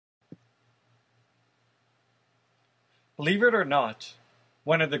Believe it or not,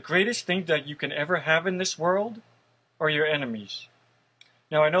 one of the greatest things that you can ever have in this world are your enemies.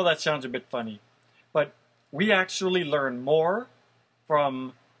 Now, I know that sounds a bit funny, but we actually learn more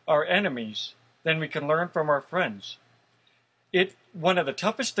from our enemies than we can learn from our friends. One of the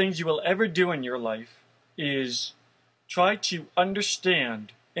toughest things you will ever do in your life is try to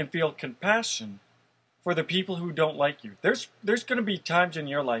understand and feel compassion for the people who don't like you. There's going to be times in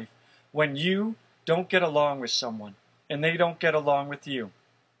your life when you don't get along with someone and they don't get along with you.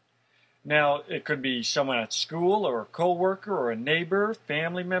 Now, it could be someone at school or a coworker or a neighbor,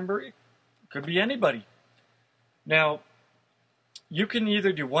 family member. It could be anybody. Now, you can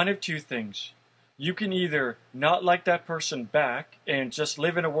either do one of two things. You can either not like that person back and just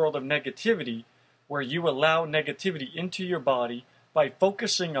live in a world of negativity where you allow negativity into your body by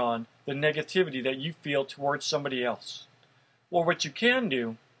focusing on the negativity that you feel towards somebody else. Or what you can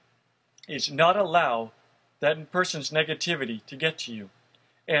do is not allow that person's negativity to get to you.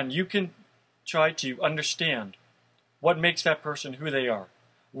 And you can try to understand what makes that person who they are.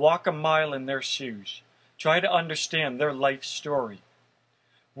 Walk a mile in their shoes. Try to understand their life story.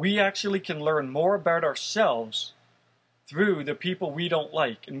 We actually can learn more about ourselves through the people we don't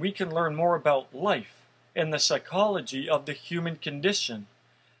like, and we can learn more about life and the psychology of the human condition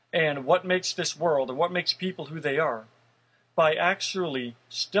and what makes this world and what makes people who they are by actually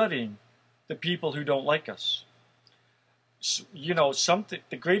studying the people who don't like us. You know,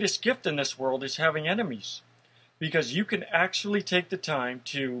 the greatest gift in this world is having enemies, because you can actually take the time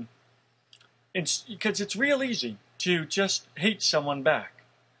to, because it's real easy to just hate someone back.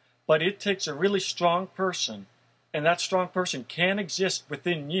 But it takes a really strong person, and that strong person can exist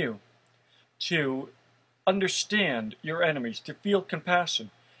within you, to understand your enemies, to feel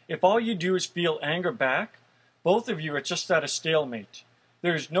compassion. If all you do is feel anger back, both of you are just at a stalemate.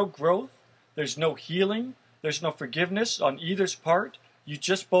 There's no growth, there's no healing, there's no forgiveness on either's part. You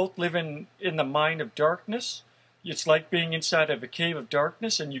just both live in the mind of darkness. It's like being inside of a cave of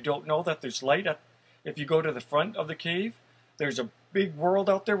darkness and you don't know that there's light. If you go to the front of the cave, there's a big world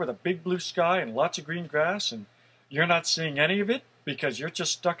out there with a big blue sky and lots of green grass, and you're not seeing any of it because you're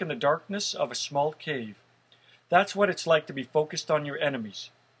just stuck in the darkness of a small cave. That's what it's like to be focused on your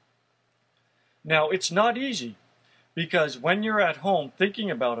enemies. Now, it's not easy, because when you're at home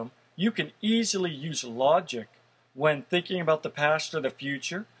thinking about them, you can easily use logic when thinking about the past or the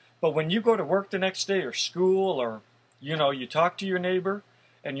future. But when you go to work the next day or school, or you talk to your neighbor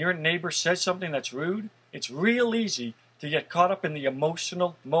and your neighbor says something that's rude, it's real easy to get caught up in the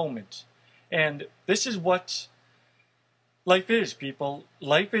emotional moment. And this is what life is, people.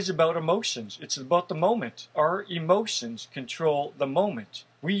 Life is about emotions. It's about the moment. Our emotions control the moment.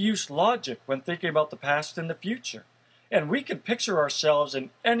 We use logic when thinking about the past and the future. And we can picture ourselves in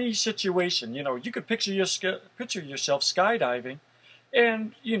any situation. You could picture yourself skydiving.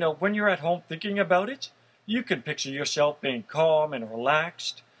 And, when you're at home thinking about it, you can picture yourself being calm and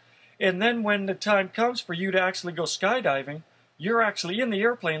relaxed. And then when the time comes for you to actually go skydiving, you're actually in the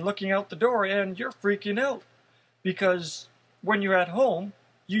airplane looking out the door and you're freaking out. Because when you're at home,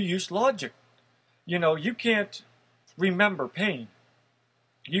 you use logic. You can't remember pain.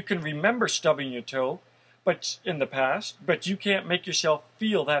 You can remember stubbing your toe in the past, but you can't make yourself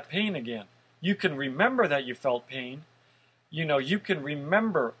feel that pain again. You can remember that you felt pain. You can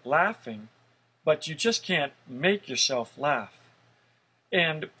remember laughing, but you just can't make yourself laugh.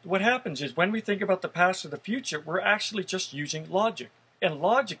 And what happens is when we think about the past or the future, we're actually just using logic. And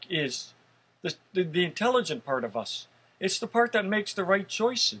logic is the intelligent part of us. It's the part that makes the right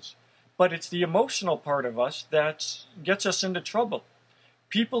choices. But it's the emotional part of us that gets us into trouble.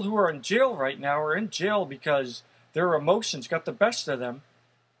 People who are in jail right now are in jail because their emotions got the best of them.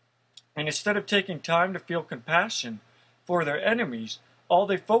 And instead of taking time to feel compassion for their enemies, all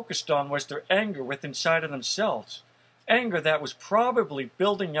they focused on was their anger within inside of themselves. Anger that was probably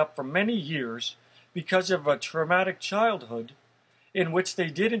building up for many years because of a traumatic childhood in which they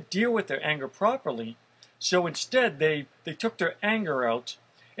didn't deal with their anger properly. So instead, they took their anger out.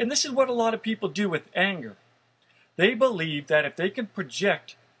 And this is what a lot of people do with anger. They believe that if they can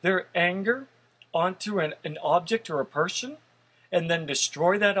project their anger onto an object or a person and then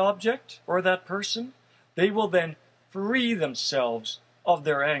destroy that object or that person, they will then free themselves of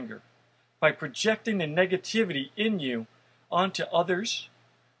their anger by projecting the negativity in you onto others.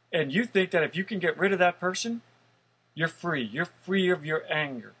 And you think that if you can get rid of that person, you're free. You're free of your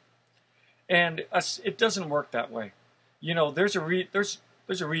anger. And it doesn't work that way. There's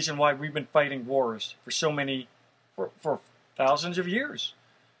a reason why we've been fighting wars for thousands of years.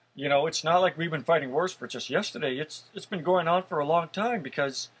 It's not like we've been fighting wars for just yesterday. It's been going on for a long time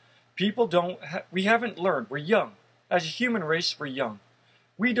because people we haven't learned. We're young. As a human race, we're young.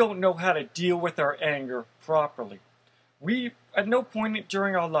 We don't know how to deal with our anger properly. We, at no point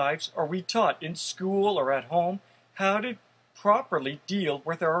during our lives are we taught in school or at home how to properly deal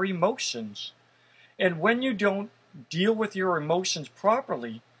with our emotions. And when you don't deal with your emotions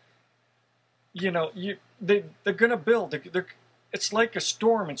properly, they're going to build. It's like a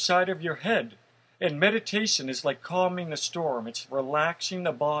storm inside of your head. And meditation is like calming the storm. It's relaxing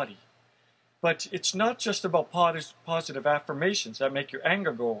the body. But it's not just about positive affirmations that make your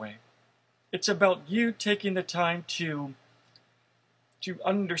anger go away. It's about you taking the time to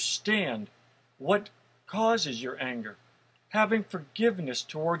understand what causes your anger. Having forgiveness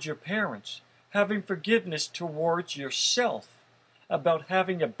towards your parents. Having forgiveness towards yourself about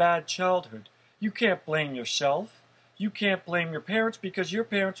having a bad childhood. You can't blame yourself. You can't blame your parents because your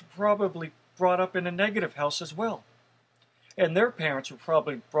parents were probably brought up in a negative house as well. And their parents were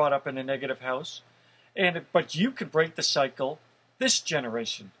probably brought up in a negative house. But you could break the cycle this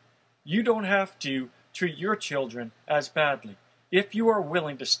generation. You don't have to treat your children as badly. If you are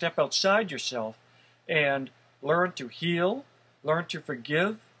willing to step outside yourself and learn to heal, learn to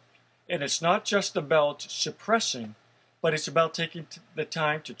forgive, and it's not just about suppressing, but it's about taking the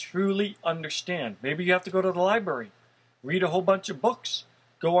time to truly understand. Maybe you have to go to the library, read a whole bunch of books,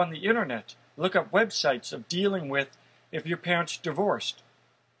 go on the internet, look up websites of dealing with if your parents divorced.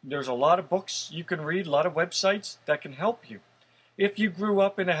 There's a lot of books you can read, a lot of websites that can help you. If you grew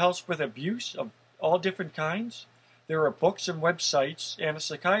up in a house with abuse of all different kinds, there are books and websites and a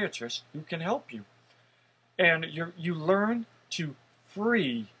psychiatrist who can help you. And you learn to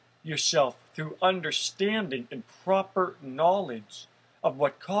free yourself through understanding and proper knowledge of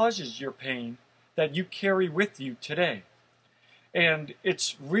what causes your pain that you carry with you today. And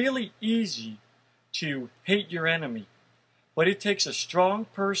it's really easy to hate your enemy, but it takes a strong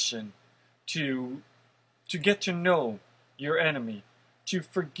person to get to know your enemy, to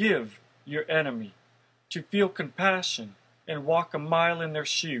forgive your enemy, to feel compassion and walk a mile in their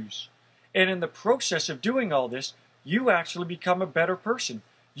shoes. And in the process of doing all this, you actually become a better person.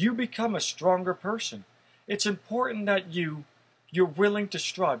 You become a stronger person. It's important that you're willing to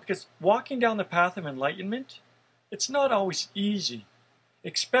strive, because walking down the path of enlightenment, it's not always easy,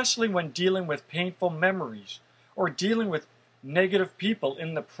 especially when dealing with painful memories or dealing with negative people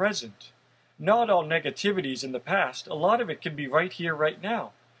in the present. Not all negativity is in the past. A lot of it can be right here, right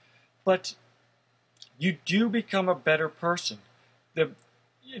now. But you do become a better person.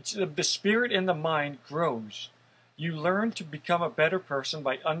 The spirit and the mind grows. You learn to become a better person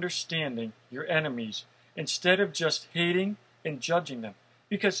by understanding your enemies instead of just hating and judging them.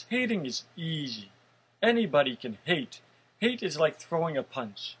 Because hating is easy. Anybody can hate. Hate is like throwing a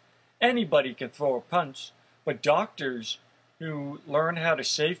punch. Anybody can throw a punch, but doctors who learn how to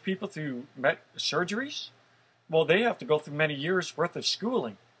save people through surgeries, well, they have to go through many years worth of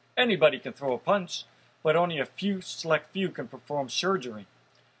schooling. Anybody can throw a punch, but only a select few can perform surgery.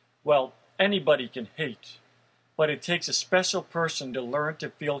 Well, anybody can hate, but it takes a special person to learn to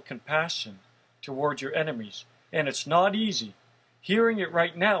feel compassion towards your enemies. And it's not easy. Hearing it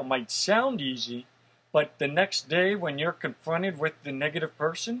right now might sound easy, but the next day when you're confronted with the negative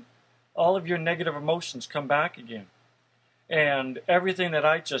person, all of your negative emotions come back again. And everything that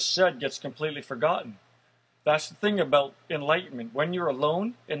I just said gets completely forgotten. That's the thing about enlightenment. When you're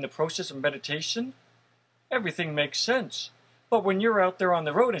alone in the process of meditation, everything makes sense. But when you're out there on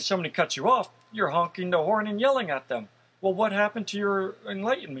the road and somebody cuts you off, you're honking the horn and yelling at them. Well, what happened to your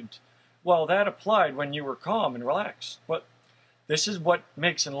enlightenment? Well, that applied when you were calm and relaxed. But this is what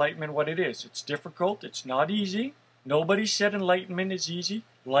makes enlightenment what it is. It's difficult. It's not easy. Nobody said enlightenment is easy.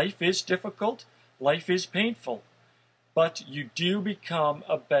 Life is difficult. Life is painful. But you do become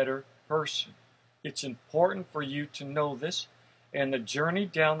a better person. It's important for you to know this. And the journey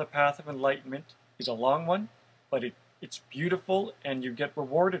down the path of enlightenment is a long one, but it's beautiful and you get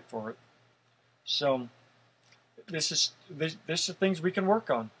rewarded for it. So this is things we can work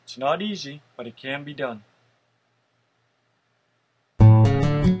on. It's not easy, but it can be done.